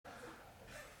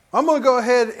I'm going to go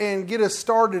ahead and get us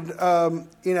started.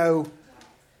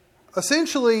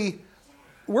 Essentially,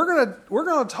 we're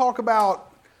going to talk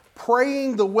about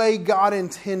praying the way God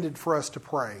intended for us to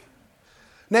pray.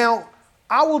 Now,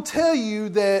 I will tell you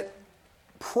that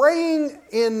praying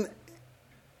in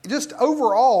just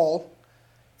overall,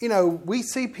 we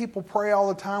see people pray all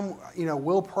the time.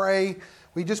 We'll pray.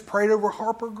 We just prayed over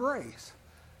Harper Grace.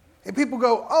 And people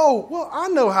go, oh, well, I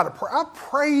know how to pray. I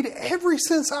prayed ever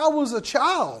since I was a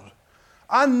child.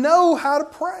 I know how to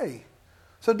pray.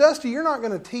 So, Dusty, you're not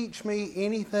going to teach me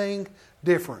anything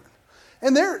different.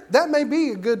 And that may be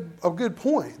a good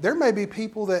point. There may be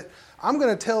people that I'm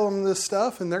going to tell them this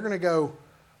stuff and they're going to go,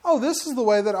 oh, this is the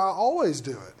way that I always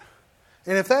do it.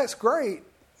 And if that's great,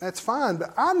 that's fine.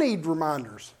 But I need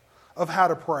reminders of how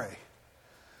to pray.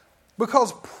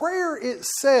 Because prayer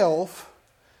itself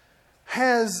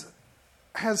has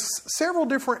several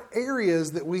different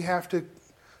areas that we have to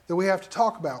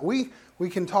talk about. We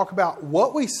can talk about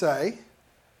what we say.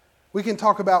 We can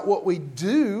talk about what we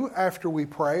do after we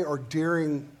pray or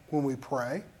during when we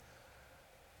pray.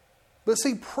 But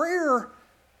see, prayer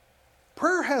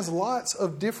has lots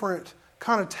of different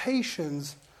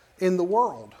connotations in the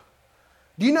world.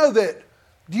 Do you know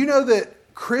that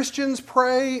Christians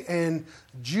pray and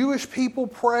Jewish people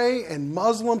pray and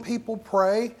Muslim people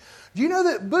pray? Do you know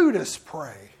that Buddhists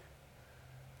pray?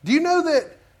 Do you know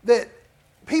that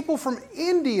people from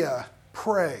India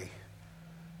pray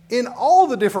in all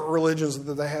the different religions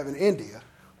that they have in India?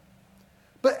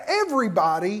 But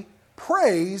everybody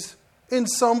prays in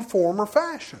some form or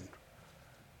fashion.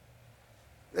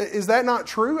 Is that not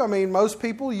true? I mean, most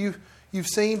people, you've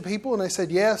seen people and they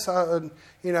said, yes, I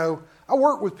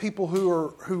work with people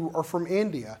who are from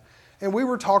India. And we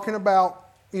were talking about,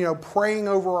 praying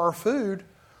over our food.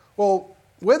 Well,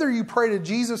 whether you pray to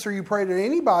Jesus or you pray to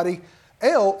anybody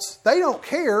else, they don't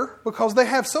care because they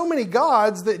have so many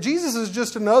gods that Jesus is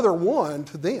just another one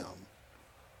to them.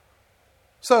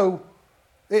 So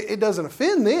it doesn't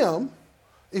offend them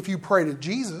if you pray to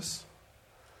Jesus.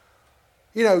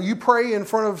 You pray in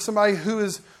front of somebody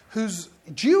who's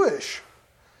Jewish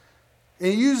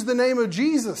and you use the name of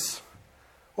Jesus.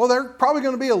 Well, they're probably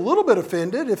going to be a little bit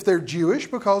offended if they're Jewish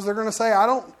because they're going to say, I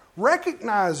don't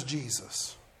recognize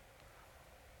Jesus.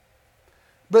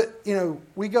 But,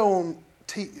 we go on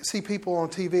see people on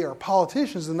TV or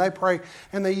politicians and they pray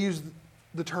and they use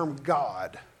the term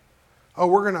God. Oh,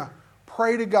 we're going to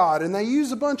pray to God. And they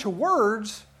use a bunch of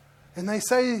words and they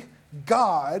say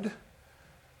God,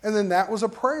 and then that was a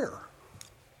prayer.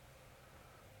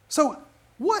 So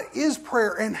what is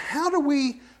prayer and how do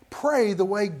we pray the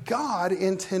way God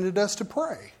intended us to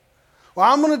pray?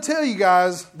 Well, I'm going to tell you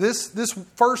guys, this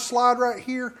first slide right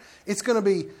here, it's going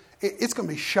to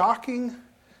be shocking.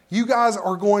 You guys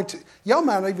y'all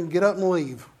might even get up and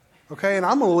leave, okay? And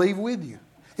I'm going to leave with you.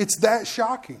 It's that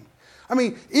shocking. I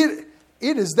mean, it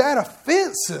is that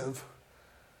offensive.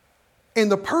 And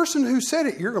the person who said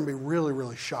it, you're going to be really,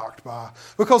 really shocked by.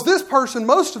 Because this person,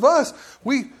 most of us,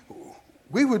 we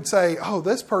would say, oh,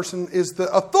 this person is the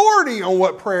authority on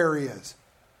what prayer is.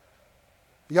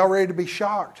 Y'all ready to be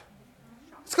shocked?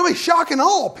 It's going to be shocking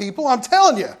all people, I'm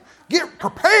telling you. Get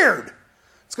prepared.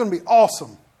 It's going to be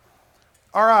awesome.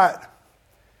 All right.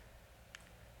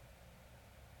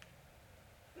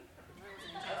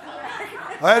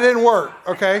 That didn't work,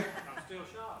 okay? I'm still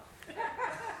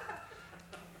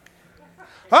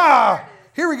shocked.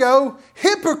 Here we go.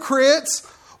 Hypocrites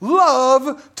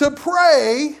love to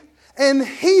pray, and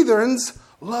heathens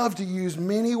love to use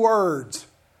many words.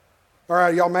 All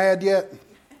right, y'all mad yet?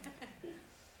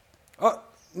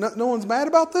 No one's mad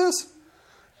about this?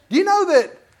 Do you know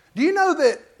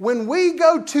that when we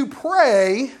go to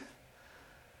pray,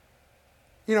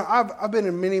 I've been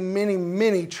in many, many,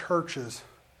 many churches.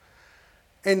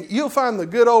 And you'll find the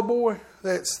good old boy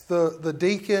that's the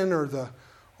deacon or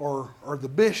the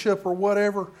bishop or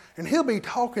whatever, and he'll be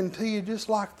talking to you just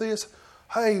like this.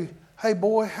 Hey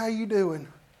boy, how you doing?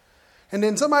 And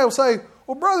then somebody will say,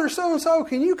 well, brother so-and-so,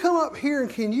 can you come up here and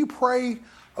can you pray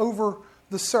over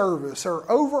the service or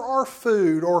over our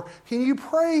food, or can you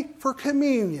pray for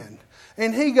communion?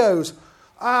 And he goes,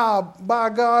 by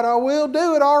God, I will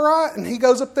do it, all right. And he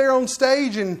goes up there on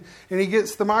stage and he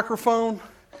gets the microphone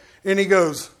and he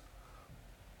goes,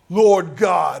 Lord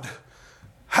God,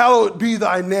 hallowed be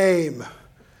thy name.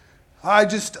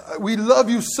 We love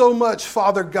you so much,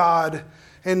 Father God,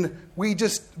 and we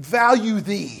just value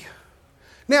thee.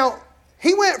 Now,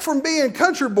 he went from being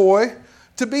country boy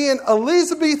to being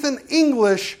Elizabethan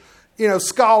English,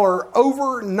 scholar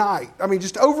overnight. I mean,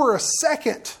 just over a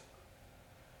second.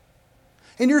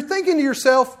 And you're thinking to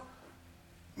yourself,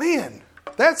 man,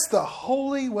 that's the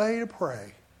holy way to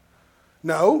pray.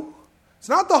 No, it's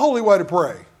not the holy way to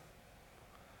pray.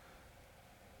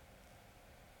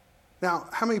 Now,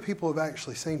 how many people have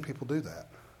actually seen people do that?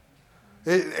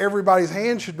 Everybody's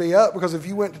hand should be up, because if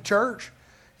you went to church,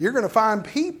 you're going to find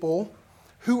people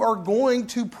who are going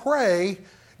to pray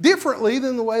differently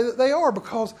than the way that they are,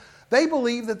 because they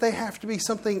believe that they have to be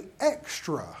something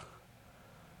extra.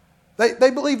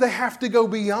 They believe they have to go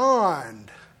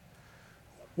beyond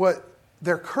what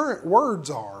their current words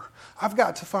are. I've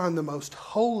got to find the most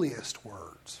holiest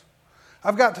words.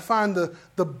 I've got to find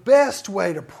the best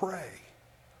way to pray.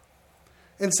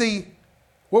 And see,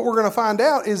 what we're going to find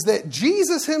out is that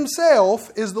Jesus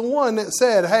himself is the one that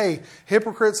said, hey,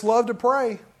 hypocrites love to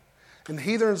pray, and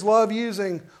heathens love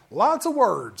using lots of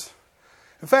words.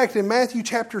 In fact, in Matthew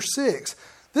chapter 6,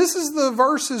 this is the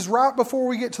verses right before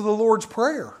we get to the Lord's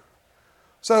Prayer.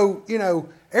 So,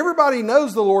 everybody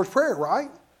knows the Lord's Prayer, right?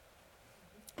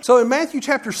 So in Matthew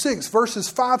chapter 6, verses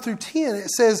 5 through 10, it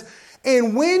says,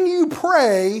 and when you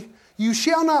pray, you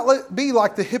shall not be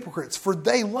like the hypocrites, for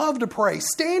they love to pray,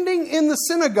 standing in the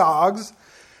synagogues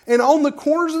and on the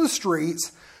corners of the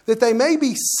streets, that they may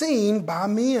be seen by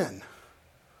men.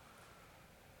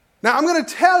 Now, I'm going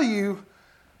to tell you,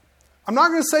 I'm not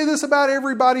going to say this about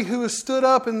everybody who has stood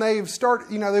up and they've started,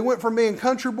 they went from being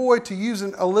country boy to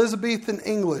using Elizabethan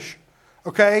English,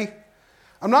 okay?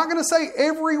 I'm not going to say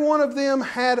every one of them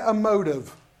had a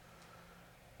motive,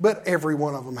 but every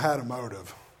one of them had a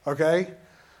motive, okay?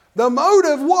 The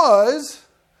motive was,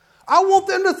 I want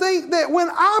them to think that when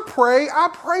I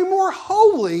pray more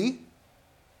holy.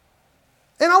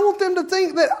 And I want them to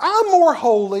think that I'm more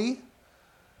holy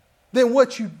than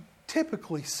what you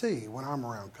typically see when I'm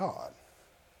around God.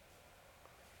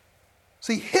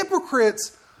 See,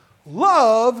 hypocrites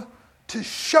love to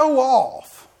show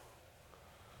off.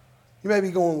 You may be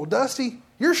going, well, Dusty,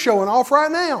 you're showing off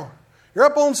right now. You're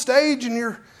up on stage and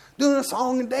you're doing a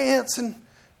song and dance. And,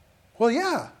 well,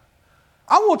 yeah.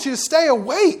 I want you to stay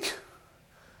awake.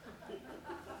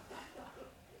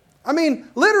 I mean,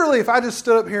 literally, if I just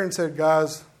stood up here and said,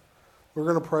 guys, we're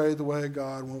going to pray the way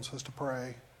God wants us to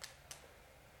pray,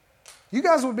 you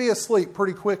guys would be asleep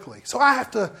pretty quickly. So I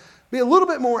have to be a little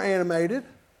bit more animated.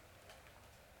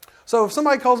 So if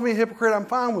somebody calls me a hypocrite, I'm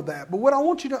fine with that. But what I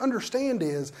want you to understand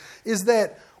is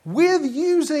that with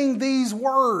using these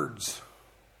words,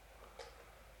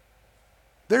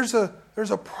 there's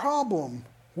a problem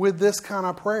with this kind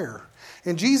of prayer.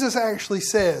 And Jesus actually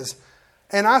says,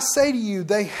 and I say to you,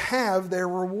 they have their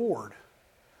reward.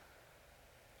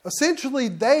 Essentially,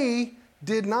 they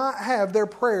did not have their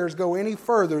prayers go any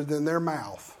further than their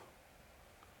mouth.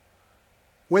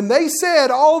 When they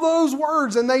said all those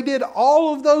words and they did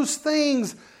all of those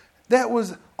things that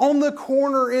was on the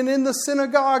corner and in the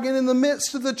synagogue and in the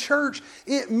midst of the church,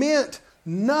 it meant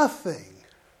nothing.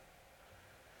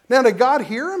 Now, did God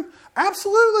hear them?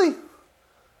 Absolutely.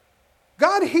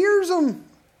 God hears them.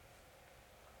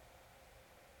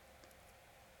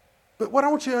 But what I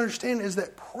want you to understand is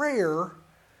that prayer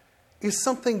is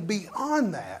something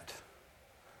beyond that.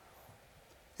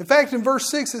 In fact, in verse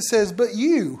 6 it says, but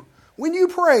you, when you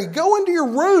pray, go into your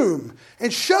room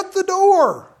and shut the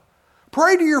door.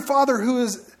 Pray to your Father who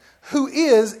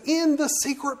is in the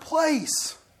secret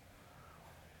place.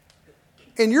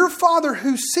 And your Father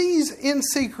who sees in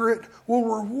secret will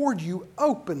reward you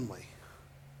openly.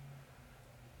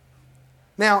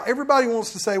 Now, everybody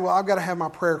wants to say, well, I've got to have my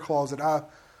prayer closet. I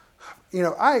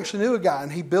actually knew a guy,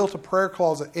 and he built a prayer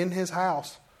closet in his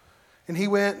house. And he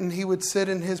went and he would sit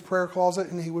in his prayer closet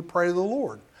and he would pray to the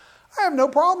Lord. I have no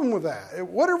problem with that.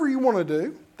 Whatever you want to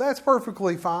do, that's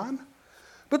perfectly fine.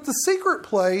 But the secret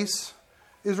place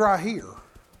is right here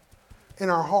in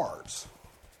our hearts.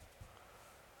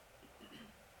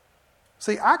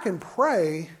 See, I can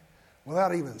pray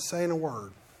without even saying a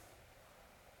word.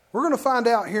 We're going to find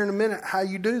out here in a minute how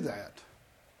you do that.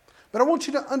 But I want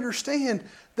you to understand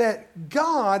that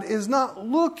God is not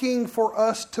looking for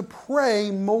us to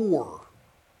pray more.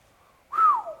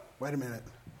 Whew. Wait a minute.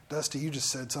 Dusty, you just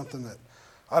said something that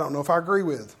I don't know if I agree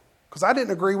with. Because I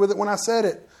didn't agree with it when I said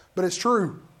it, but it's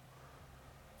true.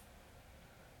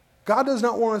 God does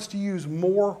not want us to use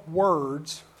more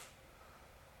words.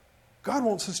 God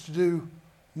wants us to do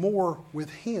more with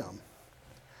Him.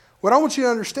 What I want you to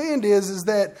understand is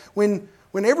that when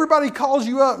everybody calls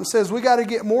you up and says, we got to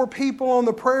get more people on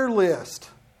the prayer list,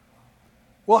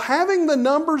 well, having the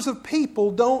numbers of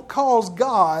people don't cause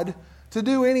God to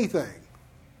do anything.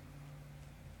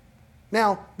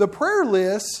 Now, the prayer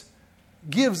list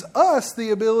gives us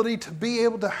the ability to be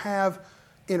able to have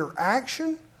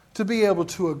interaction, to be able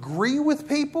to agree with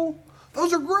people.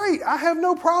 Those are great. I have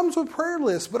no problems with prayer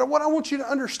lists. But what I want you to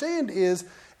understand is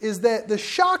is that the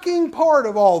shocking part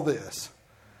of all this,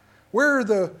 where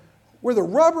the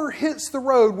rubber hits the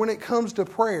road when it comes to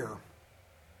prayer,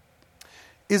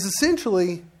 is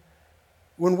essentially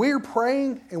when we're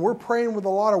praying and we're praying with a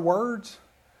lot of words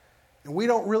and we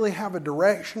don't really have a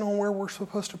direction on where we're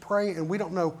supposed to pray and we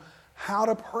don't know how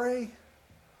to pray,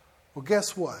 well,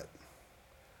 guess what?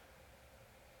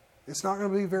 It's not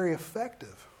going to be very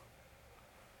effective.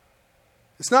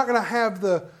 It's not going to have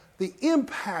the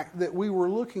impact that we were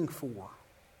looking for.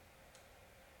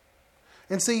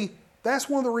 And see, that's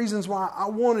one of the reasons why I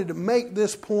wanted to make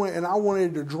this point and I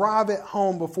wanted to drive it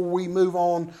home before we move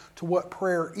on to what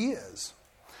prayer is.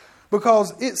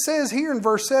 Because it says here in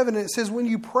verse 7, it says, when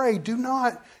you pray, do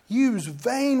not use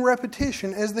vain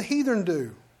repetition as the heathen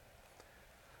do.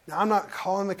 Now, I'm not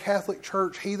calling the Catholic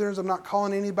Church heathens. I'm not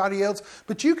calling anybody else.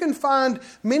 But you can find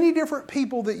many different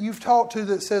people that you've talked to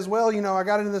that says, well, I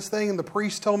got into this thing and the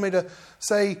priest told me to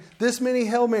say this many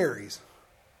Hail Marys.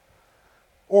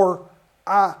 Or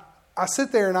I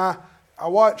sit there and I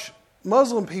watch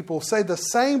Muslim people say the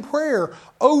same prayer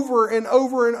over and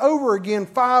over and over again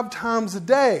 5 times a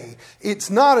day.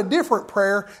 It's not a different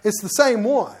prayer. It's the same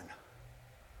one.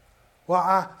 Well,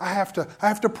 I have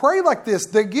to pray like this.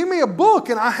 They give me a book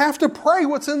and I have to pray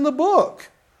what's in the book.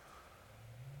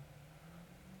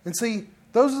 And see,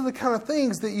 those are the kind of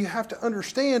things that you have to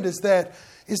understand is that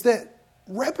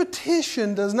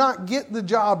repetition does not get the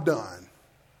job done.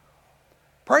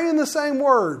 Praying the same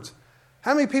words.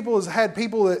 How many people has had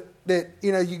people that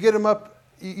you get them up,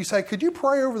 you say, could you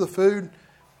pray over the food?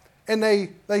 And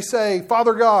they say,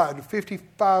 Father God,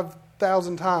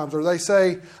 55,000 times. Or they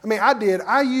say, I did.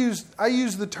 I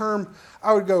used the term,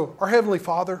 I would go, our Heavenly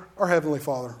Father, our Heavenly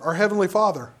Father, our Heavenly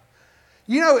Father.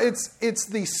 It's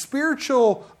the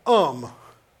spiritual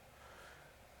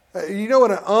You know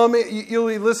what an is? You'll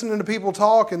be listening to people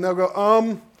talk and they'll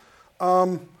go,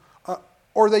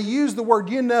 or they use the word,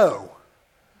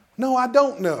 No, I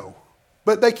don't know.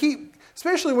 But they keep,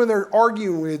 especially when they're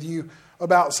arguing with you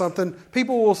about something,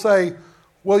 people will say,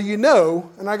 well,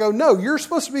 and I go, no, you're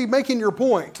supposed to be making your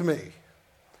point to me.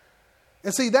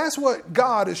 And see, that's what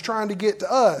God is trying to get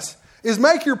to us, is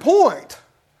make your point,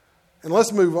 and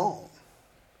let's move on.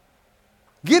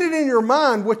 Get it in your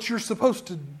mind what you're supposed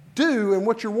to do and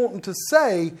what you're wanting to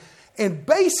say, and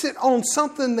base it on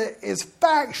something that is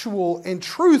factual and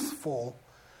truthful,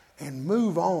 and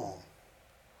move on.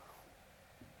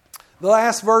 The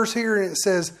last verse here, it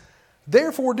says,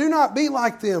 therefore do not be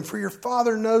like them, for your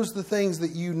Father knows the things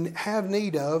that you have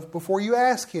need of before you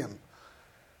ask Him.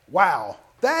 Wow,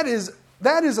 that is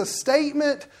a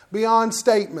statement beyond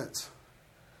statements.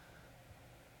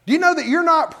 Do you know that you're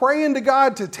not praying to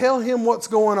God to tell Him what's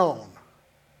going on?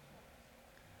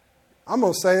 I'm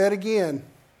going to say that again.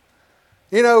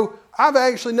 I've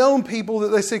actually known people that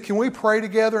they say, can we pray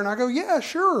together? And I go, yeah,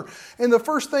 sure. And the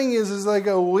first thing is they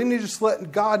go, well, we need to just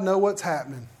let God know what's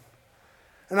happening.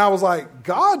 And I was like,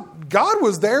 God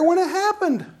was there when it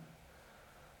happened.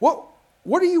 What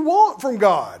do you want from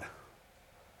God?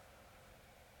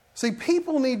 See,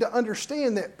 people need to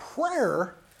understand that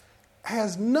prayer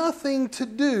has nothing to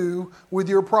do with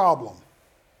your problem.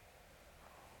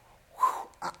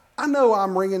 I know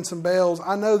I'm ringing some bells.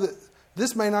 I know that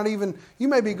this may not even, you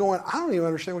may be going, I don't even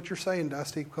understand what you're saying,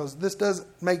 Dusty, because this doesn't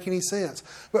make any sense.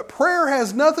 But prayer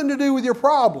has nothing to do with your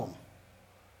problem.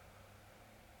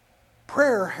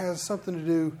 Prayer has something to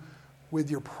do with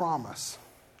your promise.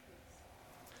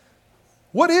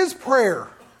 What is prayer?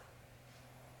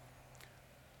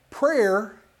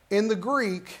 Prayer in the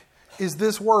Greek is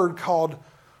this word called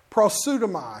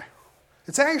proseudomai.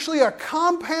 It's actually a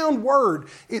compound word.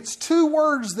 It's 2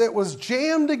 words that was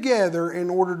jammed together in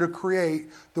order to create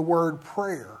the word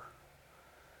prayer.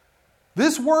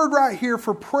 This word right here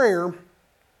for prayer,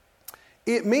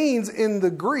 it means in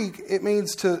the Greek, it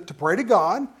means to pray to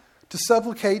God, to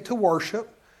supplicate, to worship.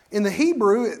 In the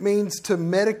Hebrew, it means to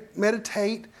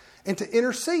meditate and to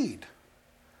intercede.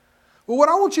 But what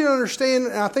I want you to understand,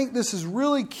 and I think this is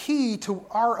really key to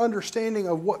our understanding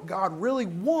of what God really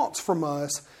wants from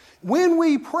us when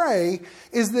we pray,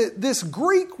 is that this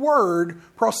Greek word,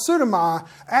 proseudomai,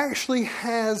 actually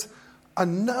has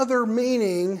another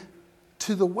meaning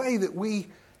to the way that we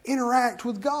interact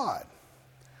with God.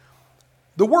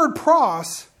 The word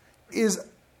pros is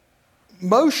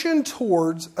motion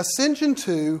towards, ascension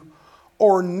to,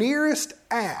 or nearest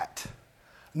at,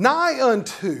 nigh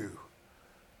unto,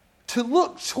 to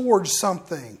look towards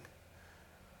something.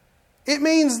 It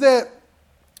means that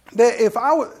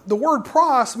the word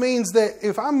pros means that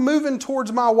if I'm moving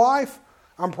towards my wife,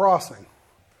 I'm prosing.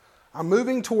 I'm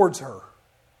moving towards her.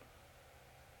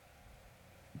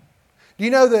 Do you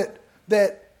know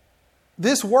that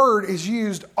this word is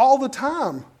used all the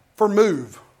time for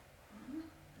move.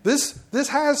 This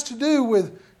has to do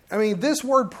with, this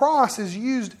word pros is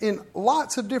used in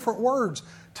lots of different words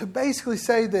to basically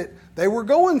say that they were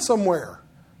going somewhere.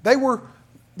 They were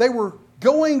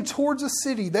going towards a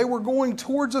city. They were going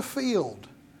towards a field.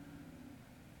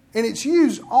 And it's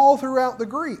used all throughout the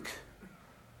Greek.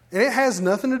 And it has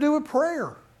nothing to do with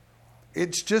prayer.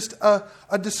 It's just a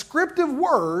descriptive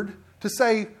word to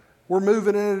say we're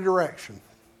moving in a direction.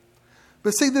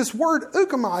 But see, this word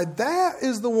euchomai, that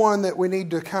is the one that we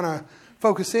need to kind of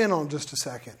focus in on just a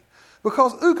second.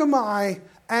 Because euchomai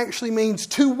actually means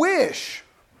to wish.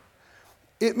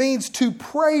 It means to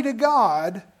pray to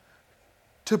God,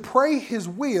 to pray His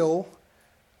will,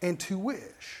 and to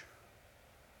wish.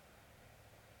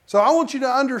 So I want you to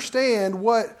understand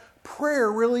what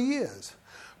prayer really is.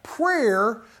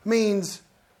 Prayer means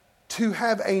to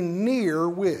have a near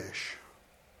wish.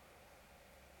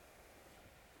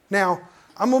 Now,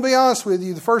 I'm going to be honest with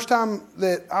you. The first time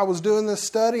that I was doing this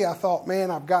study, I thought,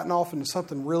 man, I've gotten off into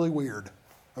something really weird.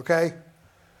 Okay?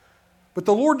 But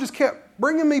the Lord just kept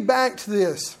bringing me back to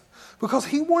this because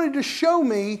He wanted to show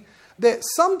me that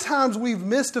sometimes we've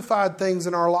mystified things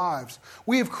in our lives.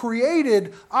 We have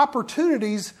created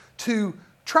opportunities to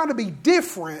try to be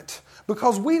different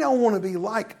because we don't want to be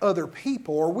like other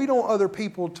people, or we don't want other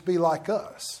people to be like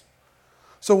us.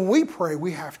 So when we pray,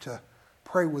 we have to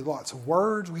pray with lots of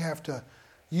words. We have to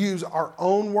use our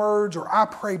own words, or I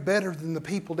pray better than the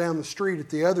people down the street at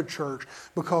the other church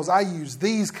because I use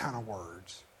these kind of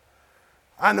words.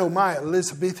 I know my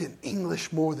Elizabethan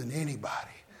English more than anybody.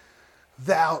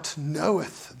 Thou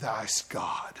knowest thy's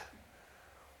God.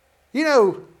 You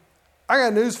know, I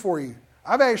got news for you.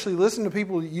 I've actually listened to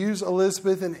people use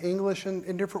Elizabethan English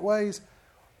in different ways.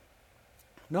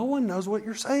 No one knows what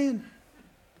you're saying.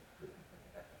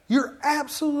 You're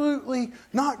absolutely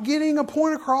not getting a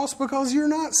point across because you're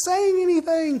not saying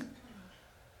anything.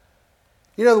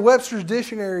 You know, the Webster's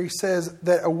Dictionary says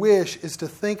that a wish is to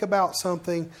think about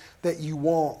something that you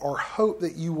want or hope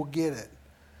that you will get it.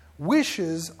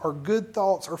 Wishes are good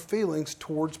thoughts or feelings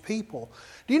towards people.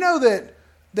 Do you know that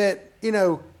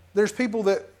there's people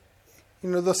that,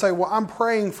 they'll say, well, I'm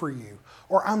praying for you,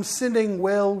 or I'm sending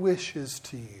well wishes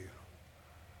to you.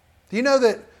 Do you know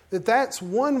that that's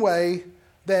one way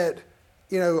that,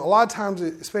 a lot of times,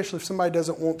 especially if somebody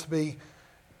doesn't want to be,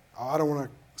 I don't want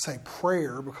to say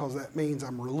prayer because that means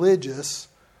I'm religious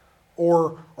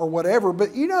or whatever.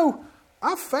 But,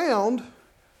 I've found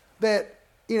that,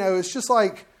 it's just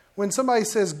like when somebody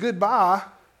says goodbye,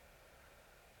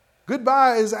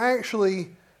 goodbye is actually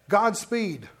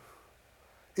Godspeed.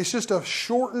 It's just a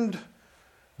shortened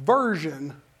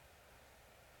version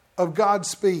of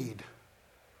Godspeed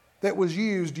that was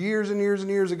used years and years and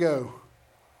years ago.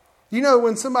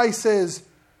 When somebody says,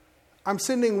 I'm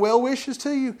sending well wishes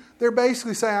to you, they're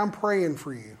basically saying, I'm praying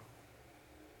for you.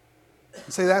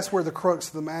 See, that's where the crux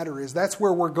of the matter is. That's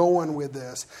where we're going with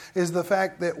this, is the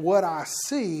fact that what I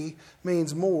see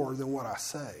means more than what I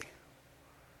say.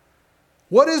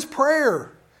 What is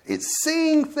prayer? It's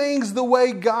seeing things the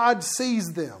way God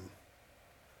sees them.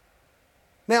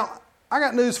 Now, I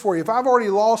got news for you. If I've already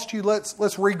lost you, let's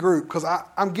regroup, because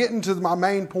I'm getting to my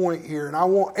main point here, and I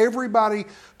want everybody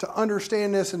to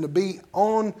understand this and to be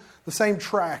on the same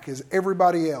track as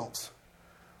everybody else.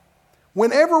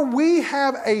 Whenever we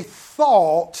have a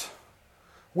thought,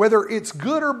 whether it's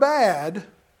good or bad,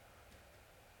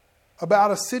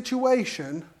 about a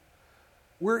situation,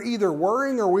 we're either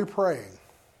worrying or we're praying.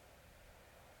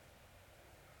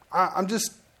 I'm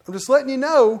just letting you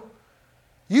know,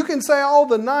 you can say all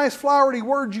the nice flowery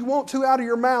words you want to out of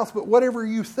your mouth, but whatever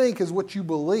you think is what you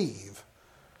believe.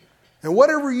 And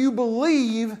whatever you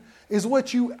believe is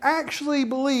what you actually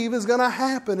believe is going to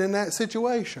happen in that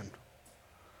situation.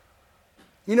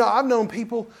 I've known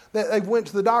people that they went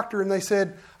to the doctor and they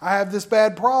said, I have this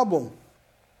bad problem.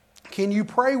 Can you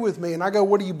pray with me? And I go,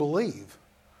 what do you believe?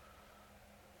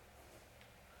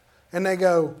 And they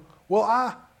go, well,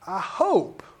 I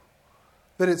hope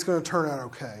that it's going to turn out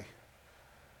okay.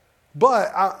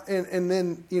 But, and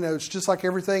then, it's just like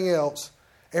everything else.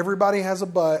 Everybody has a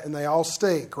but and they all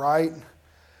stink, right?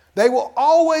 They will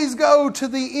always go to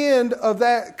the end of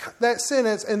that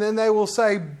sentence and then they will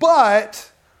say,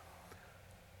 but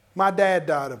my dad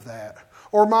died of that.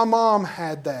 Or my mom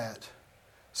had that.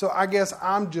 So I guess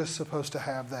I'm just supposed to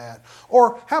have that.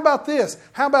 Or how about this?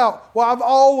 How about, well, I've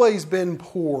always been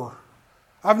poor.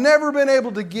 I've never been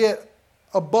able to get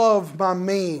above my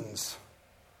means.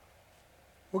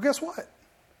 Well, guess what?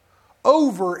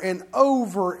 Over and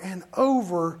over and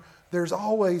over, there's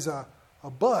always a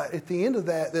but at the end of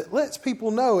that lets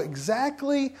people know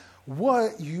exactly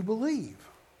what you believe.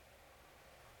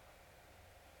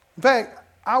 In fact,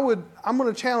 I'm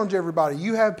going to challenge everybody.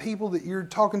 You have people that you're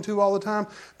talking to all the time.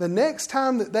 The next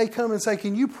time that they come and say,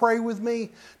 can you pray with me?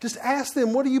 Just ask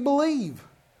them, what do you believe?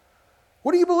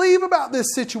 What do you believe about this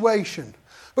situation?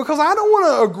 Because I don't want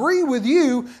to agree with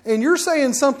you and you're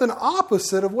saying something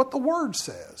opposite of what the Word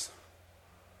says.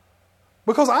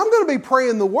 Because I'm going to be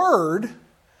praying the Word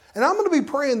and I'm going to be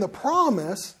praying the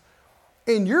promise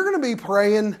and you're going to be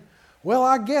praying, well,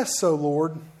 I guess so,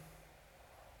 Lord.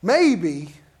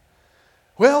 Maybe.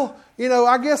 Well,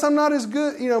 I guess I'm not as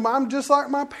good. I'm just like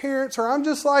my parents, or I'm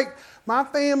just like my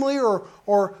family, or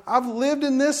I've lived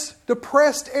in this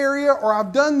depressed area, or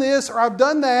I've done this, or I've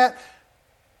done that.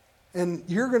 And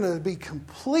you're going to be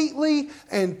completely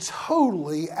and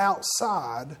totally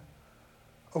outside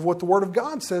of what the Word of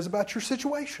God says about your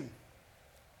situation.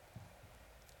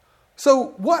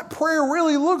 So what prayer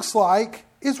really looks like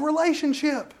is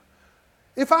relationship.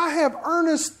 If I have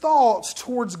earnest thoughts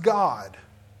towards God,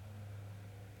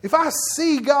 if I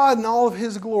see God in all of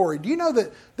His glory, do you know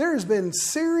that there has been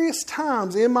serious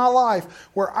times in my life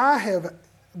where I have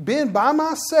been by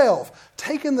myself,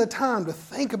 taking the time to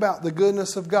think about the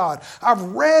goodness of God. I've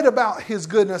read about His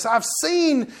goodness. I've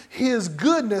seen His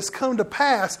goodness come to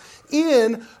pass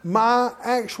in my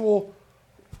actual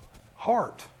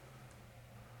heart.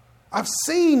 I've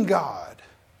seen God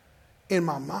in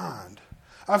my mind.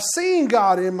 I've seen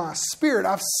God in my spirit.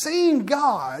 I've seen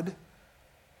God.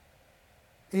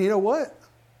 And you know what?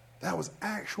 That was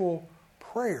actual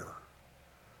prayer.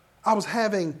 I was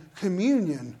having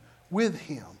communion with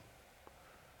Him.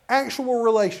 Actual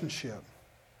relationship.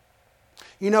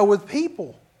 With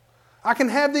people, I can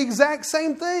have the exact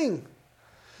same thing.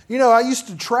 I used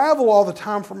to travel all the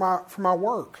time for my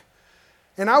work.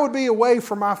 And I would be away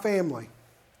from my family.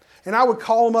 And I would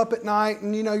call them up at night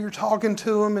and, you're talking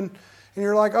to them and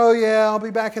you're like, oh yeah, I'll be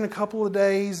back in a couple of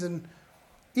days. And,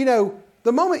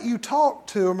 the moment you talk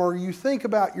to them or you think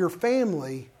about your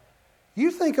family, you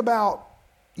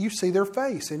see their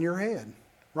face in your head,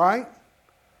 right?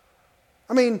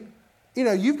 I mean,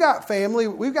 you've got family.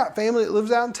 We've got family that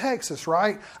lives out in Texas,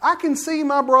 right? I can see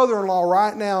my brother-in-law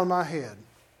right now in my head.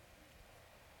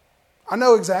 I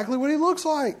know exactly what he looks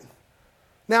like.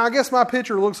 Now, I guess my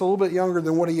picture looks a little bit younger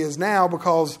than what he is now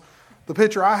because the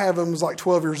picture I have of him is like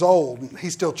 12 years old.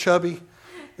 He's still chubby.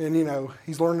 And,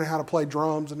 he's learning how to play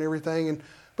drums and everything.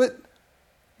 But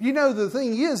the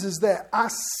thing is that I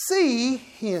see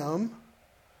him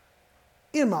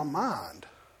in my mind.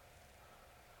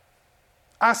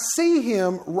 I see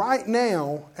him right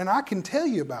now, and I can tell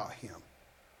you about him.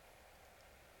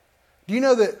 Do you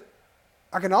know that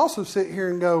I can also sit here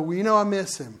and go, well, I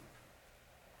miss him.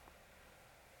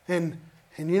 And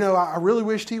I really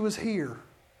wished he was here.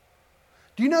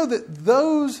 Do you know that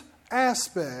those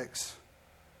aspects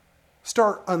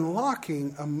start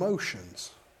unlocking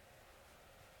emotions?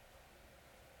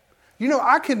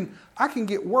 I can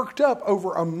get worked up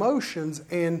over emotions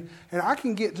and I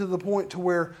can get to the point to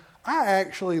where I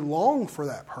actually long for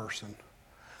that person.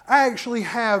 I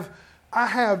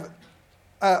have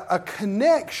a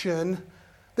connection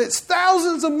that's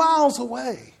thousands of miles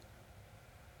away.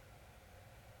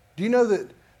 Do you know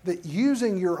that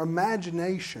using your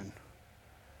imagination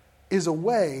is a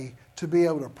way to be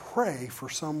able to pray for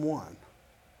someone?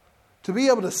 To be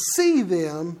able to see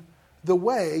them the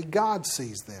way God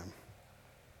sees them.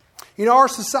 Our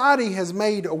society has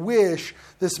made a wish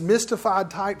this mystified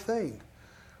type thing.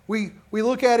 We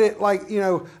look at it like,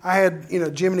 I had,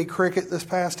 Jiminy Cricket this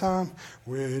past time.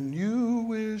 When you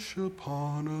wish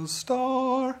upon a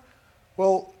star.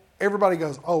 Well, everybody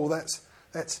goes, oh,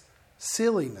 that's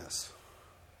silliness.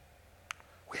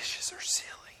 Wishes are silly.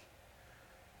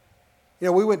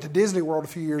 We went to Disney World a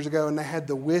few years ago and they had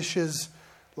the wishes,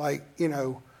 like, it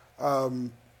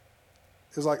was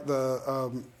like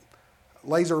the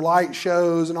laser light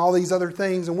shows and all these other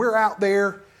things. And we're out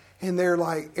there and they're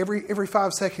like, every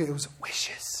 5 seconds it was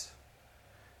wishes.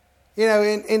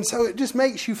 And so it just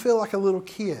makes you feel like a little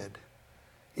kid.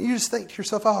 And you just think to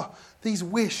yourself, oh, these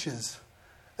wishes,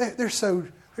 they're so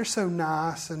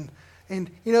nice. And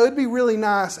it'd be really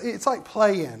nice. It's like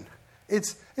playing.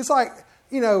 It's like,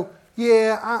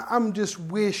 I'm just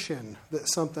wishing that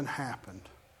something happened.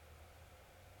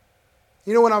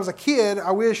 When I was a kid, I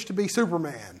wished to be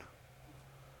Superman.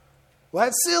 Well,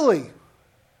 that's silly.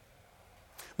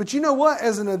 But you know what?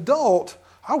 As an adult,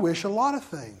 I wish a lot of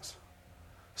things.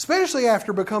 Especially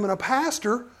after becoming a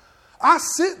pastor, I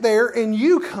sit there and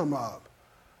you come up.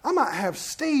 I might have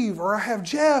Steve or I have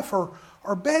Jeff or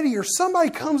Betty or somebody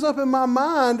comes up in my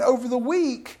mind over the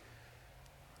week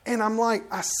and I'm like,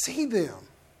 I see them.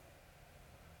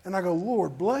 And I go,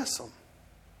 Lord, bless them.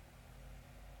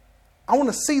 I want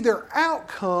to see their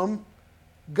outcome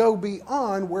go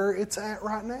beyond where it's at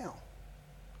right now.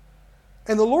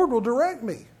 And the Lord will direct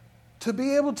me to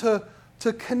be able to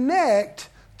connect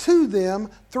to them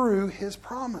through His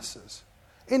promises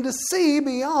and to see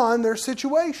beyond their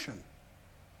situation.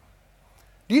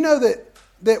 Do you know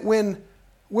that when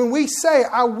we say,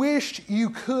 I wished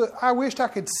I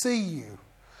could see you,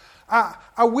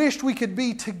 I wished we could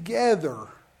be together,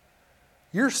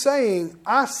 you're saying,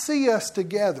 I see us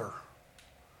together.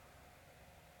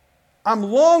 I'm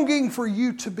longing for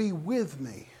you to be with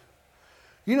me.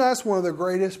 You know, that's one of the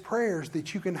greatest prayers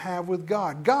that you can have with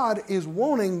God. God is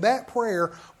wanting that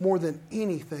prayer more than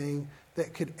anything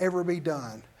that could ever be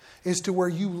done, is to where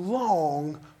you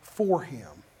long for Him.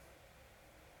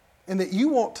 And that you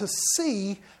want to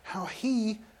see how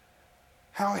He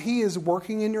is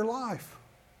working in your life.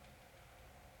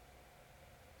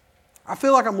 I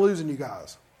feel like I'm losing you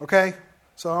guys, okay?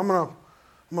 So I'm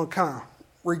gonna kind of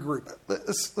regroup it.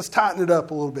 Let's tighten it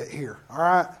up a little bit here, all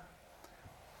right?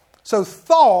 So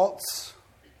thoughts,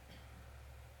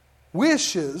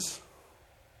 wishes,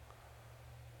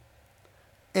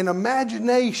 and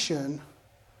imagination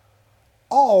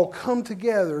all come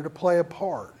together to play a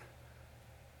part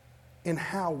in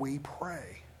how we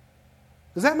pray.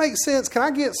 Does that make sense? Can I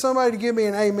get somebody to give me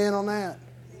an amen on that?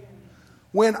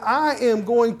 When I am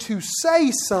going to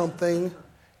say something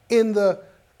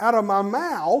out of my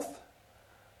mouth,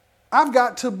 I've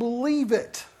got to believe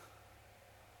it.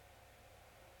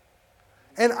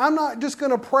 And I'm not just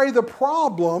going to pray the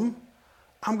problem,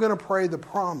 I'm going to pray the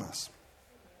promise.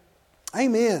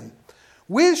 Amen.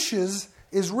 Wishes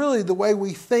is really the way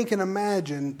we think and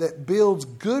imagine that builds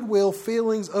goodwill,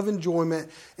 feelings of enjoyment,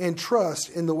 and trust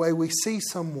in the way we see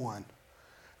someone.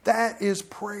 That is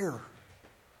prayer.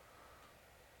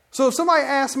 So if somebody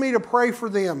asks me to pray for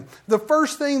them, the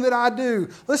first thing that I do,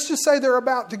 let's just say they're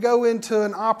about to go into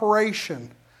an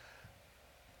operation.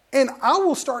 And I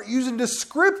will start using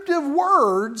descriptive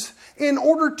words in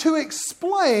order to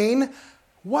explain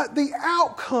what the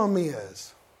outcome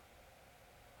is.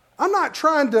 I'm not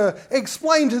trying to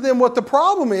explain to them what the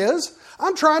problem is.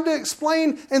 I'm trying to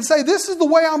explain and say, this is the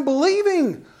way I'm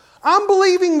believing. I'm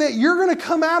believing that you're going to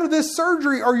come out of this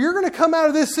surgery or you're going to come out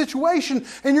of this situation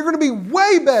and you're going to be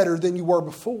way better than you were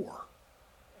before.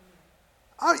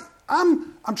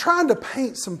 I'm trying to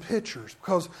paint some pictures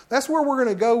because that's where we're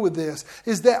going to go with this,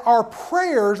 is that our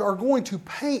prayers are going to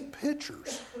paint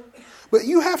pictures. But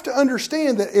you have to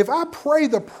understand that if I pray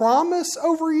the promise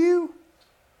over you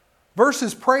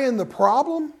versus praying the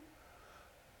problem,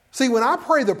 see, when I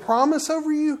pray the promise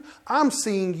over you, I'm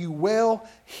seeing you well,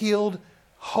 healed,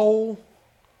 whole,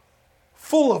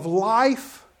 full of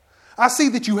life. I see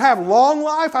that you have long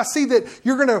life. I see that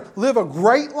you're going to live a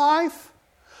great life.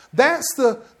 That's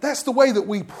the way that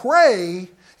we pray,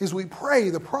 is we pray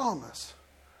the promise.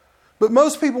 But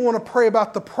most people want to pray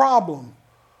about the problem.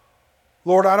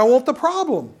 Lord, I don't want the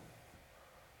problem.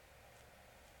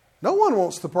 No one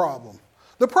wants the problem.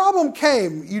 The problem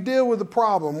came. You deal with the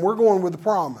problem. We're going with the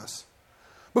promise.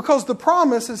 Because the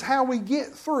promise is how we get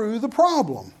through the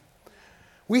problem.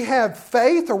 We have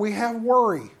faith or we have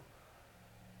worry.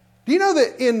 Do you know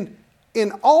that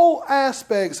in all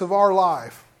aspects of our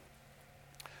life,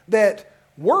 that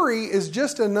worry is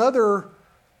just another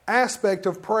aspect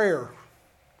of prayer?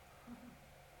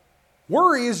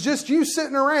 Worry is just you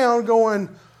sitting around going,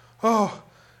 oh,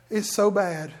 it's so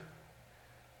bad.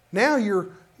 Now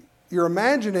you're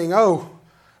imagining,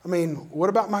 what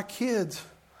about my kids?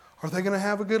 Are they going to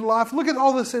have a good life? Look at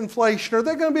all this inflation. Are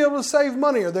they going to be able to save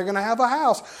money? Are they going to have a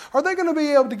house? Are they going to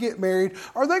be able to get married?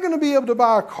 Are they going to be able to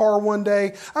buy a car one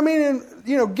day?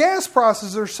 Gas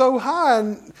prices are so high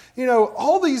and,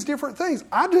 all these different things.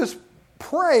 I just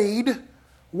prayed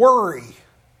worry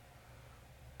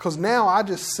because now I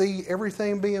just see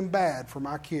everything being bad for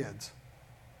my kids.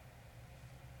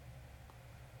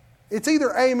 It's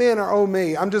either amen or oh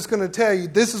me. I'm just going to tell you,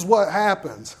 this is what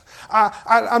happens.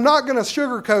 I'm not going to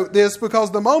sugarcoat this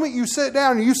because the moment you sit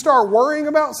down and you start worrying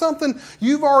about something,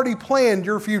 you've already planned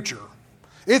your future.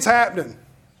 It's happening.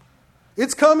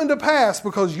 It's coming to pass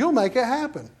because you'll make it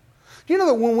happen. Do you know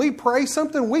that when we pray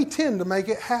something, we tend to make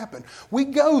it happen? We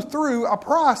go through a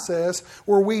process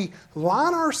where we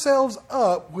line ourselves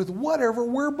up with whatever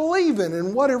we're believing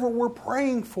and whatever we're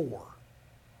praying for.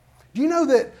 Do you know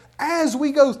that as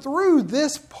we go through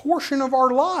this portion of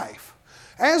our life,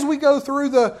 as we go through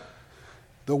the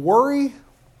worry,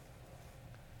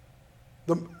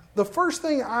 the first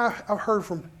thing I've heard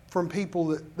from people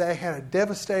that they had a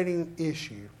devastating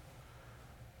issue.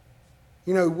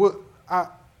 I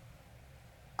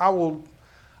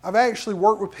I've actually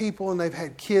worked with people and they've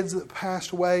had kids that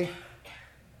passed away.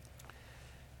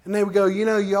 And they would go,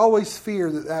 you always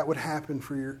fear that would happen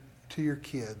to your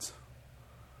kids.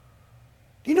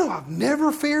 I've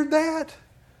never feared that.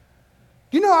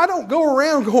 I don't go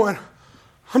around going,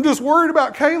 I'm just worried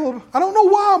about Caleb. I don't know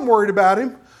why I'm worried about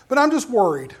him, but I'm just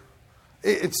worried.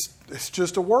 It's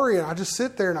just a worry, and I just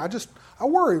sit there and I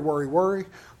worry.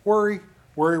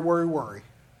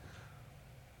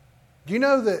 Do you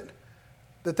know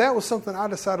that was something I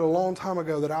decided a long time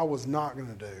ago that I was not going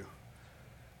to do?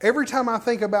 Every time I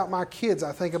think about my kids,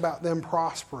 I think about them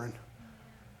prospering.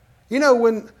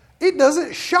 When it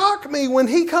doesn't shock me when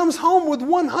he comes home with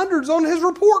 100s on his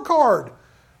report card.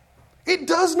 It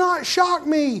does not shock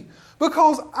me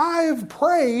because I've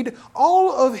prayed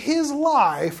all of his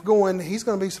life going, he's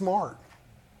going to be smart.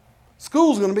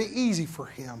 School's going to be easy for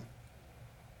him.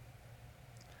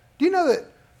 Do you know that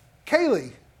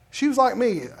Kaylee, she was like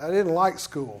me. I didn't like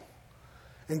school.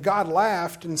 And God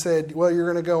laughed and said, well, you're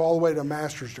going to go all the way to a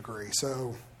master's degree.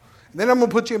 So then I'm going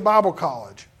to put you in Bible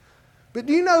college. But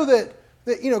do you know that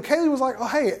Kaylee was like, oh,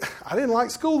 hey, I didn't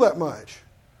like school that much.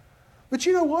 But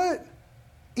you know what?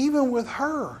 Even with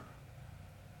her,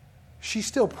 she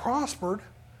still prospered.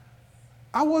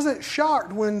 I wasn't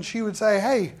shocked when she would say,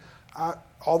 hey,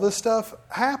 all this stuff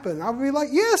happened. I would be like,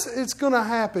 yes, it's going to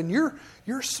happen.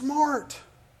 You're smart.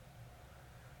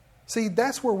 See,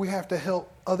 that's where we have to help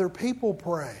other people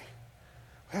pray.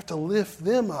 We have to lift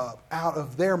them up out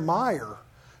of their mire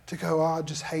to go, I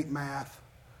just hate math.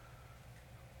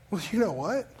 Well, you know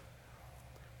what?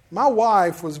 My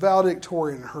wife was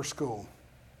valedictorian in her school.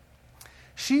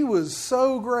 She was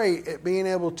so great at being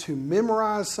able to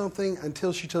memorize something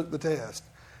until she took the test.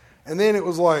 And then it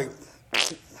was like,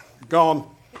 gone.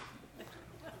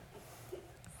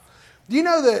 Do you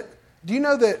know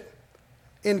that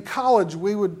in college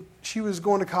she was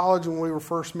going to college when we were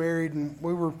first married and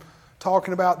we were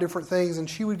talking about different things and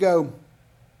she'd go,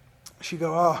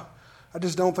 oh, I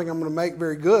just don't think I'm going to make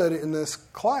very good in this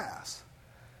class.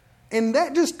 And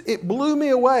that it blew me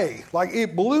away. Like,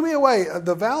 it blew me away.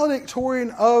 The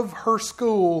valedictorian of her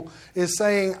school is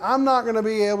saying, I'm not going to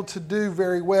be able to do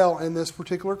very well in this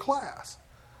particular class.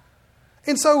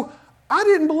 And so I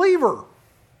didn't believe her.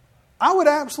 I would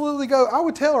absolutely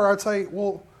tell her, I'd say,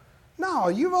 well, no,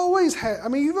 you've always had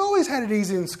it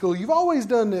easy in school. You've always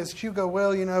done this. She'd go,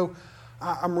 well,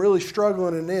 I'm really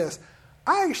struggling in this.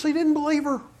 I actually didn't believe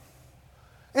her.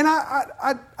 And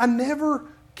I never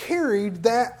carried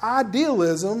that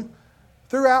idealism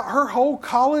throughout her whole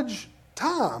college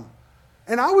time.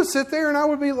 And I would sit there and I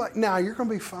would be like, no, you're going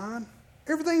to be fine.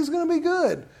 Everything's going to be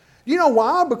good. You know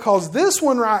why? Because this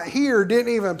one right here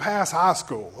didn't even pass high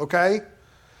school, okay?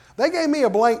 They gave me a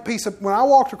blank piece of, when I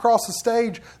walked across the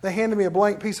stage, they handed me a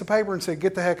blank piece of paper and said,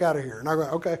 get the heck out of here. And I go,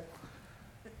 okay.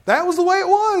 That was the way it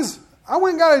was. I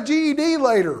went and got a GED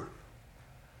later.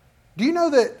 Do you know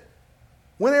that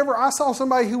whenever I saw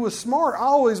somebody who was smart, I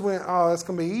always went, oh, that's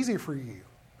going to be easy for you.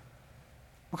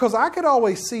 Because I could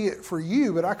always see it for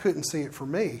you, but I couldn't see it for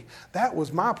me. That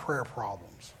was my prayer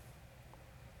problems.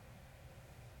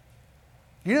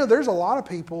 There's a lot of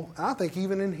people, and I think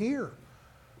even in here,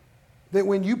 that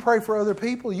when you pray for other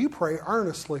people, you pray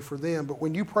earnestly for them. But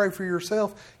when you pray for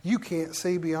yourself, you can't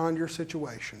see beyond your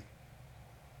situation.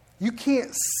 You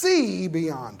can't see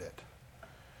beyond it.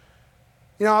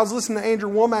 I was listening to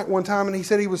Andrew Womack one time, and he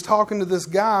said he was talking to this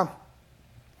guy,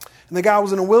 and the guy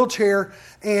was in a wheelchair,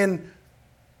 and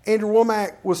Andrew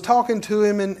Womack was talking to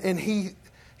him, and he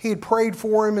had prayed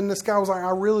for him, and this guy was like,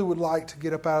 I really would like to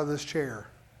get up out of this chair.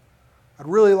 I'd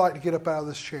really like to get up out of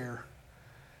this chair.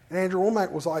 And Andrew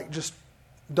Womack was like just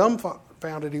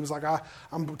dumbfounded. He was like,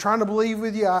 I'm trying to believe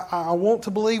with you. I want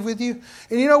to believe with you.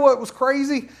 And you know what was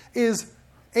crazy is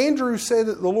Andrew said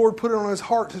that the Lord put it on his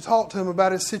heart to talk to him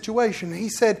about his situation. He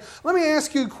said, let me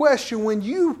ask you a question. When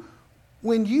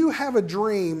you have a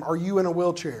dream, are you in a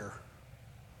wheelchair?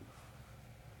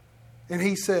 And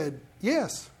he said,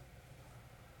 yes.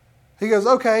 He goes,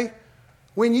 okay.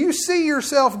 When you see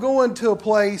yourself going to a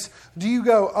place, do you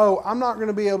go, oh, I'm not going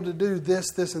to be able to do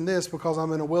this, this, and this because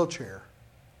I'm in a wheelchair?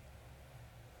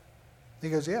 He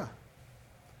goes, yeah.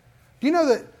 Do you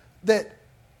know that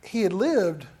he had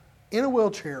lived in a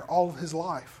wheelchair all of his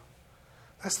life?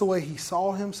 That's the way he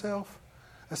saw himself.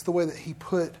 That's the way that he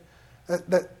put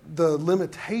that the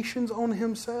limitations on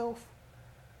himself.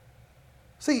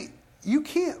 See, you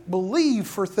can't believe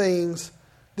for things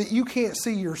that you can't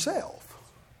see yourself.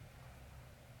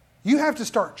 You have to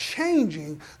start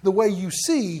changing the way you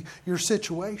see your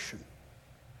situation.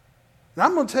 And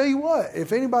I'm going to tell you what,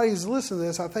 if anybody's listening to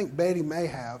this, I think Betty may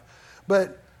have,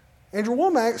 but Andrew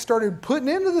Womack started putting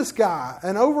into this guy,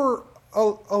 and over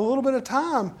a little bit of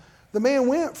time, the man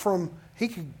went from he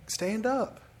could stand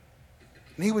up.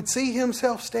 And he would see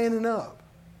himself standing up.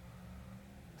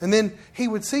 And then he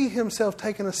would see himself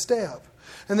taking a step.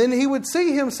 And then he would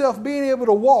see himself being able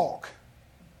to walk.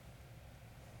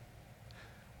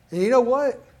 And you know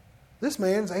what? This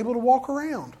man's able to walk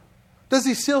around. Does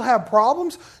he still have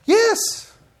problems?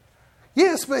 Yes.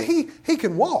 Yes, but he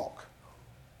can walk.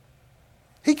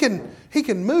 He can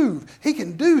move. He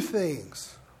can do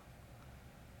things.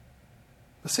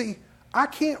 But see, I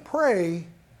can't pray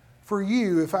for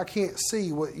you if I can't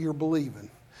see what you're believing.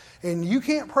 And you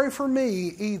can't pray for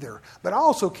me either. But I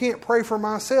also can't pray for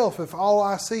myself if all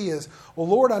I see is, well,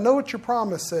 Lord, I know what your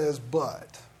promise says,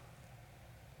 but.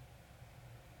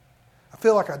 I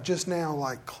feel like I just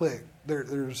now clicked.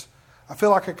 I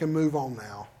feel like I can move on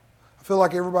now. I feel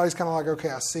like everybody's kind of like, okay,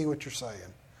 I see what you're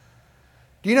saying.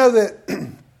 Do you know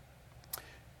that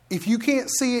if you can't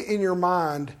see it in your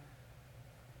mind,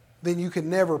 then you can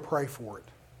never pray for it?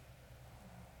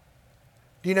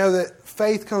 Do you know that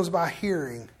faith comes by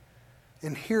hearing,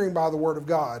 and hearing by the Word of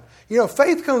God? You know,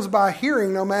 faith comes by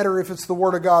hearing no matter if it's the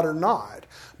Word of God or not.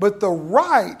 But the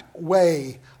right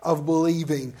way of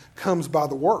believing comes by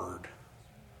the Word.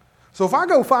 So if I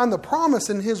go find the promise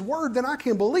in His Word, then I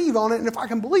can believe on it. And if I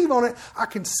can believe on it, I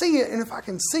can see it. And if I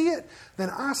can see it,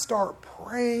 then I start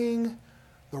praying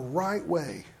the right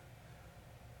way.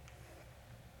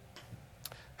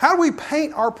 How do we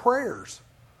paint our prayers?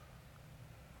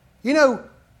 You know,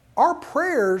 our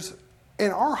prayers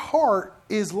and our heart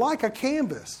is like a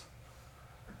canvas.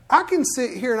 I can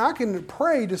sit here and I can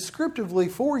pray descriptively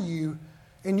for you,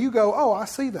 and you go, oh, I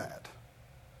see that.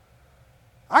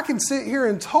 I can sit here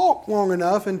and talk long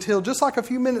enough until, just like a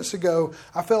few minutes ago,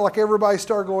 I felt like everybody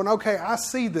started going, okay, I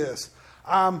see this.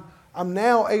 I'm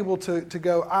now able to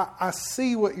go, I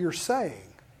see what you're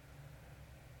saying.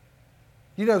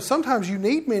 You know, sometimes you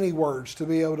need many words to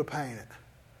be able to paint it.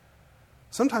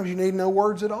 Sometimes you need no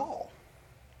words at all.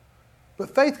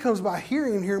 But faith comes by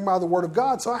hearing, and hearing by the Word of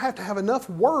God. So I have to have enough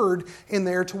Word in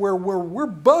there to where we're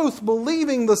both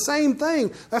believing the same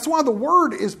thing. That's why the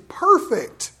Word is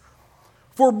perfect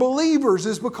for believers,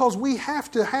 is because we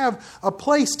have to have a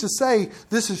place to say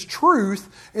this is truth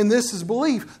and this is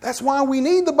belief. That's why we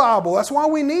need the Bible. That's why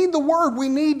we need the Word. We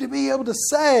need to be able to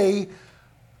say,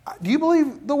 do you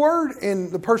believe the Word?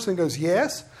 And the person goes,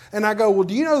 yes. And I go, well,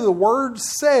 do you know the Word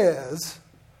says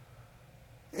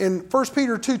in 1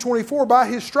 Peter 2:24, by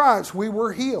His stripes we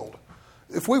were healed.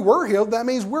 If we were healed, that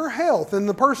means we're health. And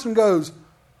the person goes,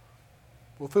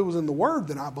 well, if it was in the Word,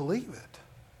 then I believe it.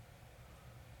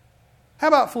 How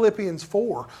about Philippians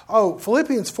 4? Oh,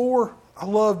 Philippians 4, I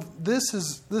love, this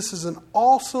is an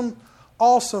awesome,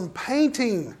 awesome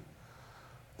painting.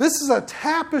 This is a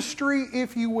tapestry,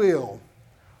 if you will.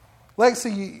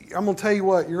 Lexi, I'm going to tell you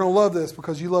what, you're going to love this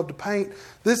because you love to paint.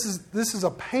 This is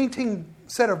a painting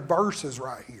set of verses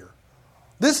right here.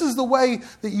 This is the way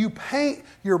that you paint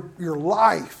your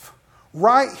life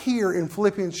right here in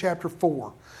Philippians chapter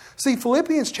 4. See,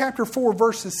 Philippians chapter 4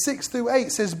 verses 6 through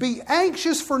 8 says, be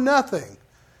anxious for nothing,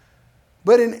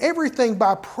 but in everything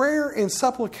by prayer and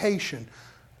supplication.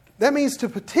 That means to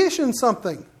petition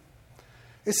something.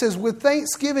 It says, with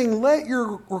thanksgiving, let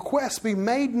your requests be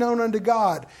made known unto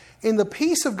God. And the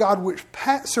peace of God, which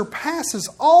surpasses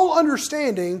all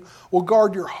understanding, will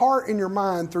guard your heart and your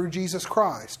mind through Jesus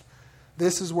Christ.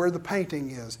 This is where the painting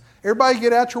is. Everybody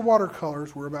get out your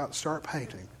watercolors. We're about to start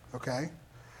painting, okay?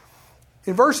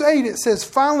 In verse 8 it says,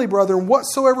 finally, brethren,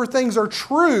 whatsoever things are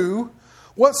true,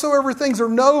 whatsoever things are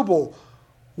noble,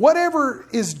 whatever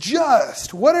is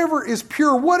just, whatever is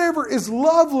pure, whatever is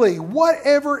lovely,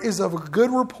 whatever is of a good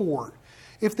report,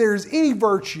 if there is any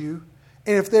virtue,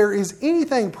 and if there is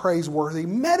anything praiseworthy,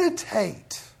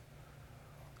 meditate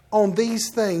on these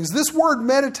things. This word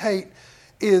meditate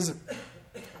is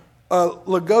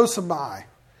logosomai.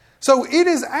 So it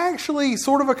is actually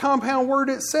sort of a compound word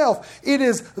itself. It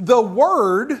is the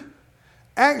word,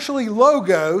 actually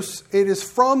logos. It is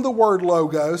from the word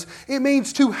logos. It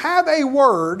means to have a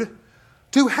word,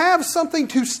 to have something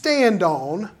to stand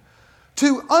on,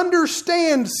 to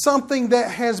understand something that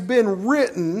has been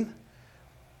written,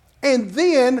 and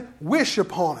then wish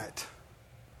upon it.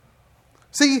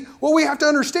 See, what we have to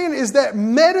understand is that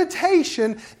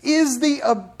meditation is the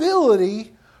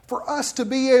ability for us to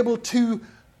be able to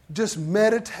just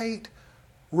meditate,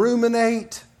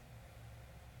 ruminate.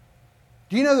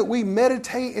 Do you know that we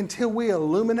meditate until we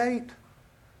illuminate?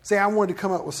 See, I wanted to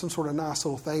come up with some sort of nice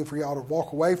little thing for y'all to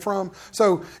walk away from.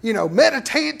 So,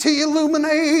 meditate till you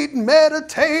illuminate,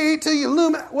 meditate till you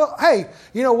illuminate. Well, hey,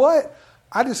 you know what?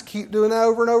 I just keep doing that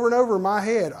over and over and over in my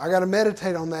head. I got to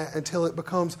meditate on that until it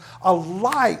becomes a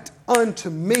light unto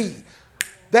me.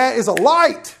 That is a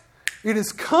light. It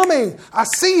is coming. I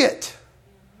see it.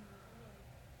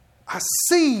 I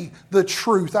see the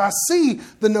truth. I see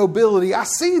the nobility. I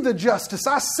see the justice.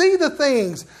 I see the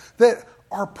things that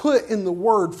are put in the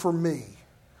Word for me.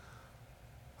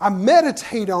 I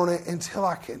meditate on it until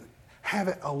I can have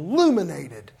it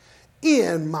illuminated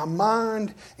in my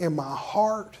mind and my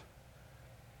heart.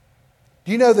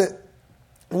 Do you know that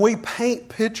when we paint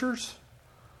pictures,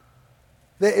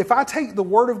 that if I take the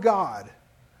Word of God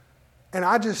and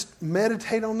I just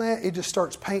meditate on that, it just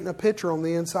starts painting a picture on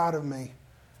the inside of me.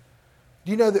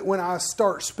 Do you know that when I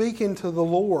start speaking to the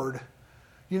Lord,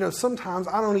 sometimes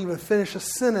I don't even finish a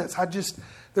sentence.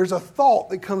 There's a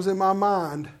thought that comes in my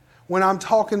mind when I'm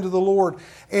talking to the Lord.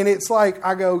 And it's like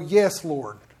I go, yes,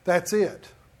 Lord, that's it.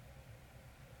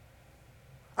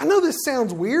 I know this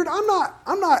sounds weird. I'm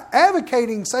not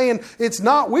advocating saying it's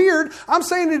not weird. I'm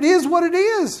saying it is what it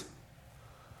is.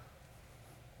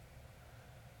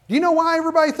 Do you know why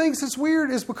everybody thinks it's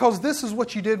weird? It's because this is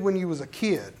what you did when you was a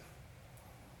kid.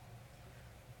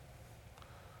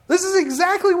 This is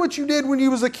exactly what you did when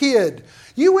you was a kid.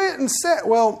 You went and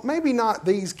well, maybe not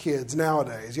these kids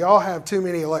nowadays. Y'all have too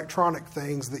many electronic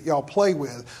things that y'all play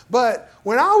with. But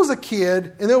when I was a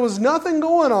kid and there was nothing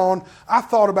going on, I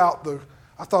thought about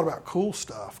cool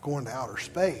stuff, going to outer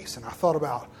space. And I thought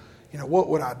about, what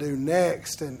would I do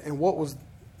next and what was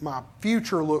my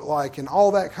future look like and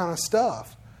all that kind of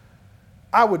stuff.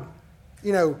 I would,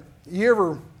 you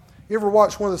ever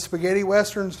watch one of the spaghetti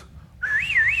westerns?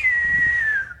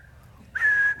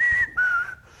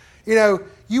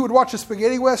 You would watch a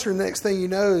spaghetti western, the next thing you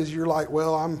know is you're like,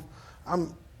 well,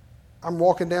 I'm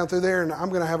walking down through there and I'm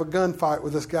going to have a gunfight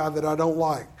with this guy that I don't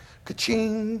like.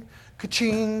 Ka-ching,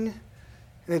 ka-ching.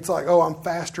 And it's like, oh, I'm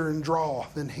faster in draw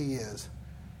than he is.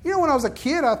 When I was a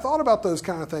kid, I thought about those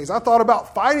kind of things. I thought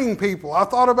about fighting people. I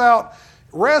thought about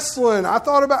wrestling.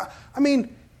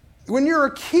 When you're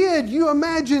a kid, you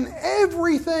imagine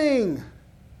everything.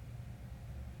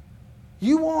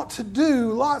 You want to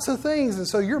do lots of things, and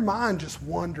so your mind just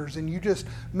wanders, and you just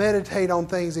meditate on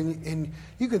things, and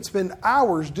you could spend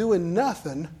hours doing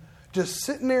nothing, just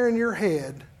sitting there in your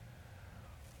head,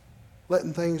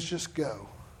 letting things just go.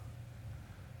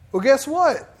 Well, guess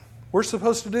what? We're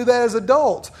supposed to do that as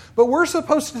adults, but we're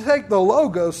supposed to take the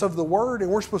logos of the Word,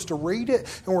 and we're supposed to read it,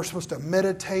 and we're supposed to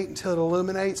meditate until it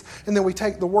illuminates, and then we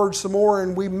take the Word some more,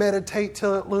 and we meditate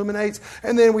till it illuminates,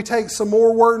 and then we take some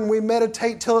more Word, and we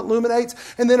meditate till it illuminates,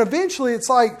 and then eventually it's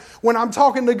like when I'm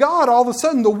talking to God, all of a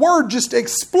sudden the Word just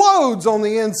explodes on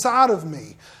the inside of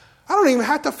me. I don't even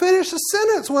have to finish a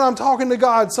sentence when I'm talking to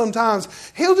God sometimes.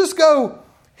 He'll just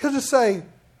say,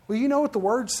 well, you know what the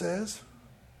Word says.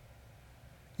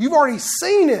 You've already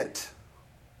seen it.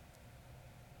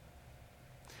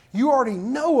 You already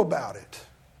know about it.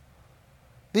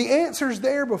 The answer's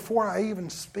there before I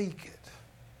even speak it.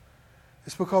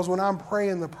 It's because when I'm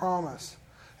praying the promise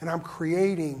and I'm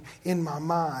creating in my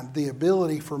mind the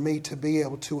ability for me to be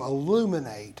able to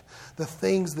illuminate the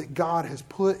things that God has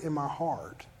put in my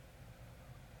heart,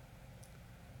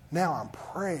 now I'm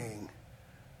praying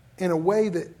in a way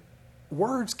that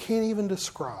words can't even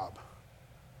describe.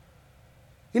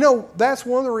 That's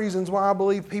one of the reasons why I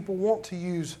believe people want to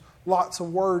use lots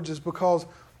of words is because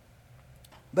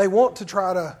they want to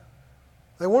try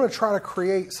to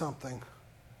create something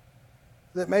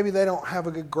that maybe they don't have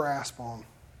a good grasp on.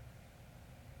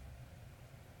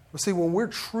 But see, when we're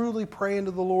truly praying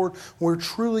to the Lord, when we're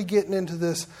truly getting into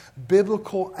this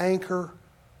biblical anchor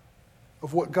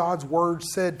of what God's Word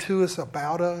said to us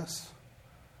about us,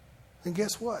 then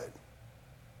guess what?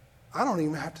 I don't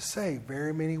even have to say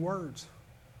very many words.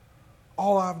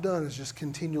 All I've done is just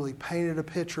continually painted a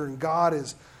picture, and God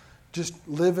is just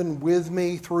living with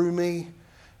me, through me.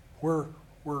 We're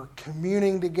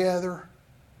communing together.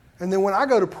 And then when I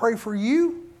go to pray for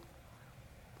you,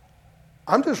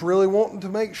 I'm just really wanting to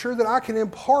make sure that I can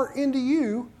impart into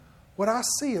you what I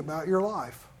see about your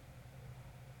life.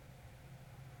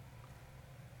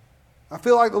 I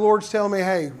feel like the Lord's telling me,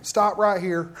 hey, stop right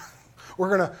here.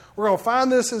 We're gonna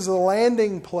find this as a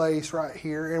landing place right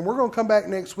here, and we're gonna come back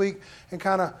next week and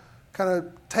kind of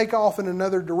take off in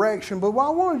another direction. But what I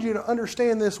wanted you to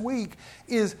understand this week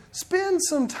is spend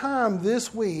some time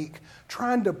this week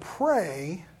trying to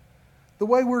pray the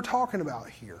way we're talking about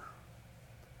here.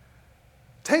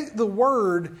 Take the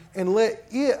Word and let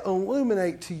it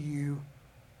illuminate to you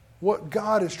what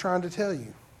God is trying to tell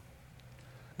you.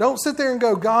 Don't sit there and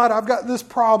go, God, I've got this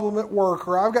problem at work,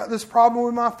 or I've got this problem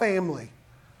with my family.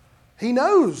 He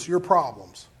knows your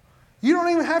problems. You don't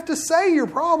even have to say your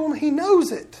problem. He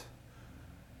knows it.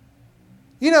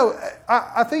 You know,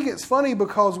 I think it's funny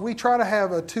because we try to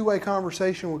have a two-way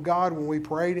conversation with God when we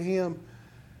pray to Him.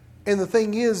 And the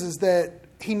thing is that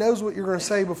He knows what you're going to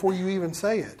say before you even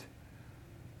say it.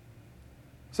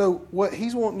 So what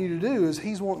He's wanting you to do is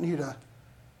He's wanting you to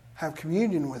have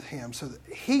communion with Him so that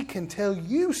He can tell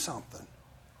you something.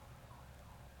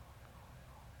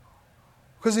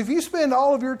 Because if you spend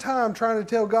all of your time trying to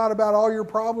tell God about all your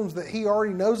problems that He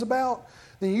already knows about,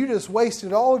 then you just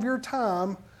wasted all of your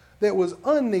time that was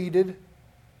unneeded,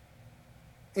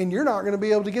 and you're not going to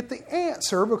be able to get the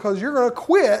answer because you're going to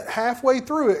quit halfway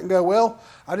through it and go, well,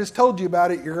 I just told you about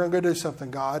it. You're going to go do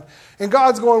something, God. And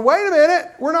God's going, wait a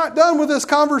minute. We're not done with this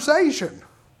conversation.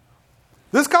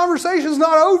 This conversation's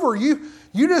not over. You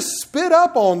just spit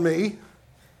up on me.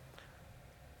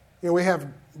 You know, we have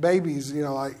babies, you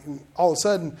know, like all of a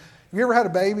sudden, have you ever had a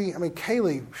baby? I mean,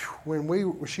 Kaylee,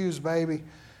 when she was a baby,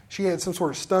 she had some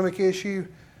sort of stomach issue.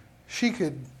 She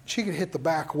could hit the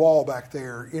back wall back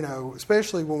there, you know,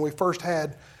 especially when we first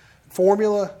had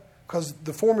formula, because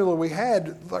the formula we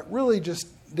had like really just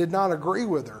did not agree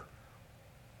with her.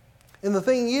 And the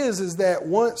thing is that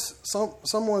once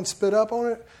someone spit up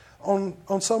on it,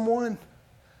 on someone,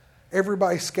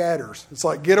 everybody scatters. It's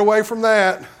like, get away from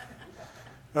that.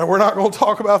 No, we're not going to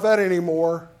talk about that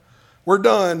anymore. We're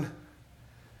done.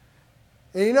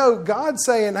 And you know, God's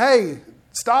saying, hey,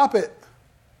 stop it.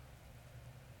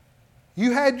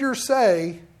 You had your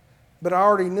say, but I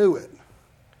already knew it.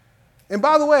 And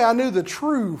by the way, I knew the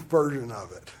true version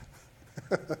of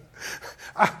it.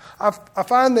 I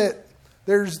find that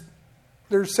there's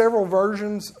several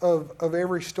versions of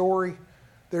every story.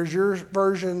 There's your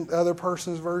version, the other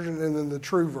person's version, and then the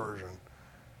true version.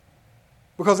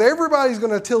 Because everybody's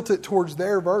going to tilt it towards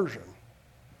their version.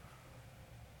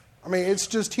 I mean, it's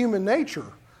just human nature.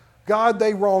 God,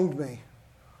 they wronged me.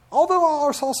 Although I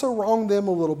also wronged them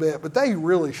a little bit, but they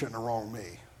really shouldn't have wronged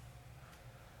me.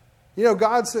 You know,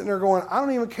 God's sitting there going, I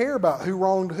don't even care about who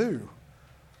wronged who.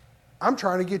 I'm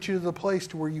trying to get you to the place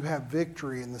to where you have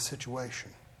victory in the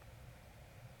situation.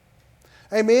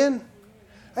 Amen?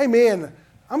 Amen.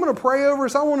 I'm going to pray over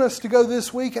us. I want us to go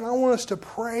this week, and I want us to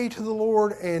pray to the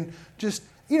Lord and just,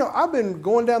 you know, I've been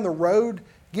going down the road,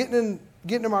 getting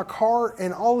in my car,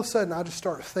 and all of a sudden I just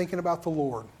start thinking about the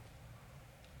Lord.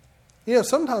 You know,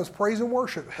 sometimes praise and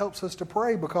worship helps us to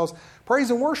pray because praise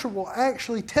and worship will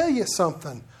actually tell you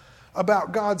something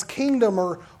about God's kingdom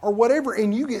or whatever,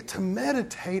 and you get to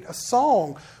meditate a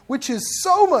song, which is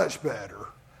so much better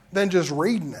than just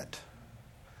reading it.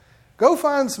 Go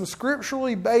find some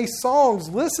scripturally based songs,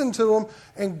 listen to them,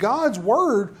 and God's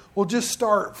word will just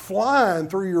start flying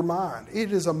through your mind.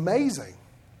 It is amazing.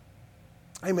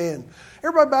 Amen.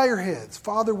 Everybody bow your heads.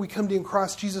 Father, we come to you in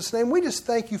Christ Jesus' name. We just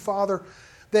thank you, Father,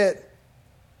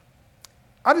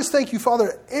 I just thank you,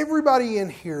 Father, everybody in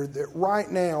here that right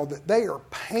now that they are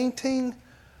painting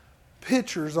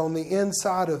pictures on the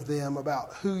inside of them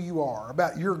about who you are,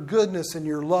 about your goodness and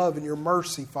your love and your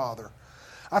mercy, Father.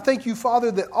 I thank you,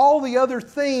 Father, that all the other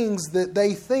things that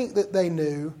they think that they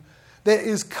knew that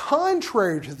is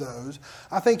contrary to those,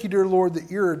 I thank you, dear Lord,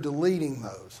 that you're deleting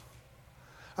those.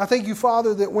 I thank you,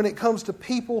 Father, that when it comes to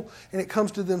people and it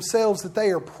comes to themselves, that they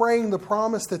are praying the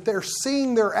promise, that they're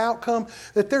seeing their outcome,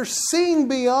 that they're seeing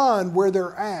beyond where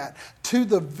they're at to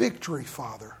the victory,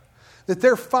 Father. That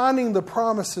they're finding the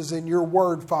promises in your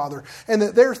word, Father, and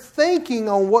that they're thinking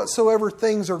on whatsoever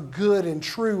things are good and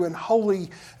true and holy.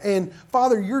 And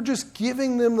Father, you're just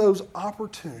giving them those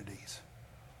opportunities.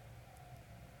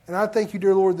 And I thank you,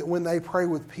 dear Lord, that when they pray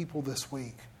with people this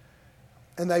week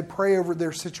and they pray over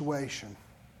their situation,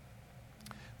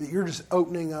 that you're just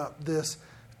opening up this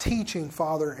teaching,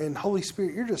 Father, and Holy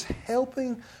Spirit, you're just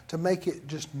helping to make it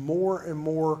just more and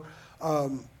more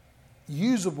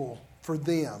usable for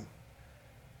them.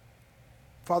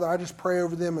 Father, I just pray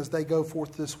over them as they go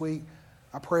forth this week.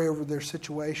 I pray over their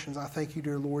situations. I thank you,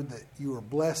 dear Lord, that you are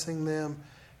blessing them,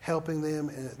 helping them,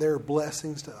 and that they're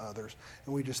blessings to others.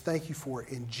 And we just thank you for it.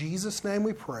 In Jesus' name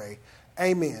we pray.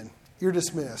 Amen. You're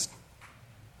dismissed.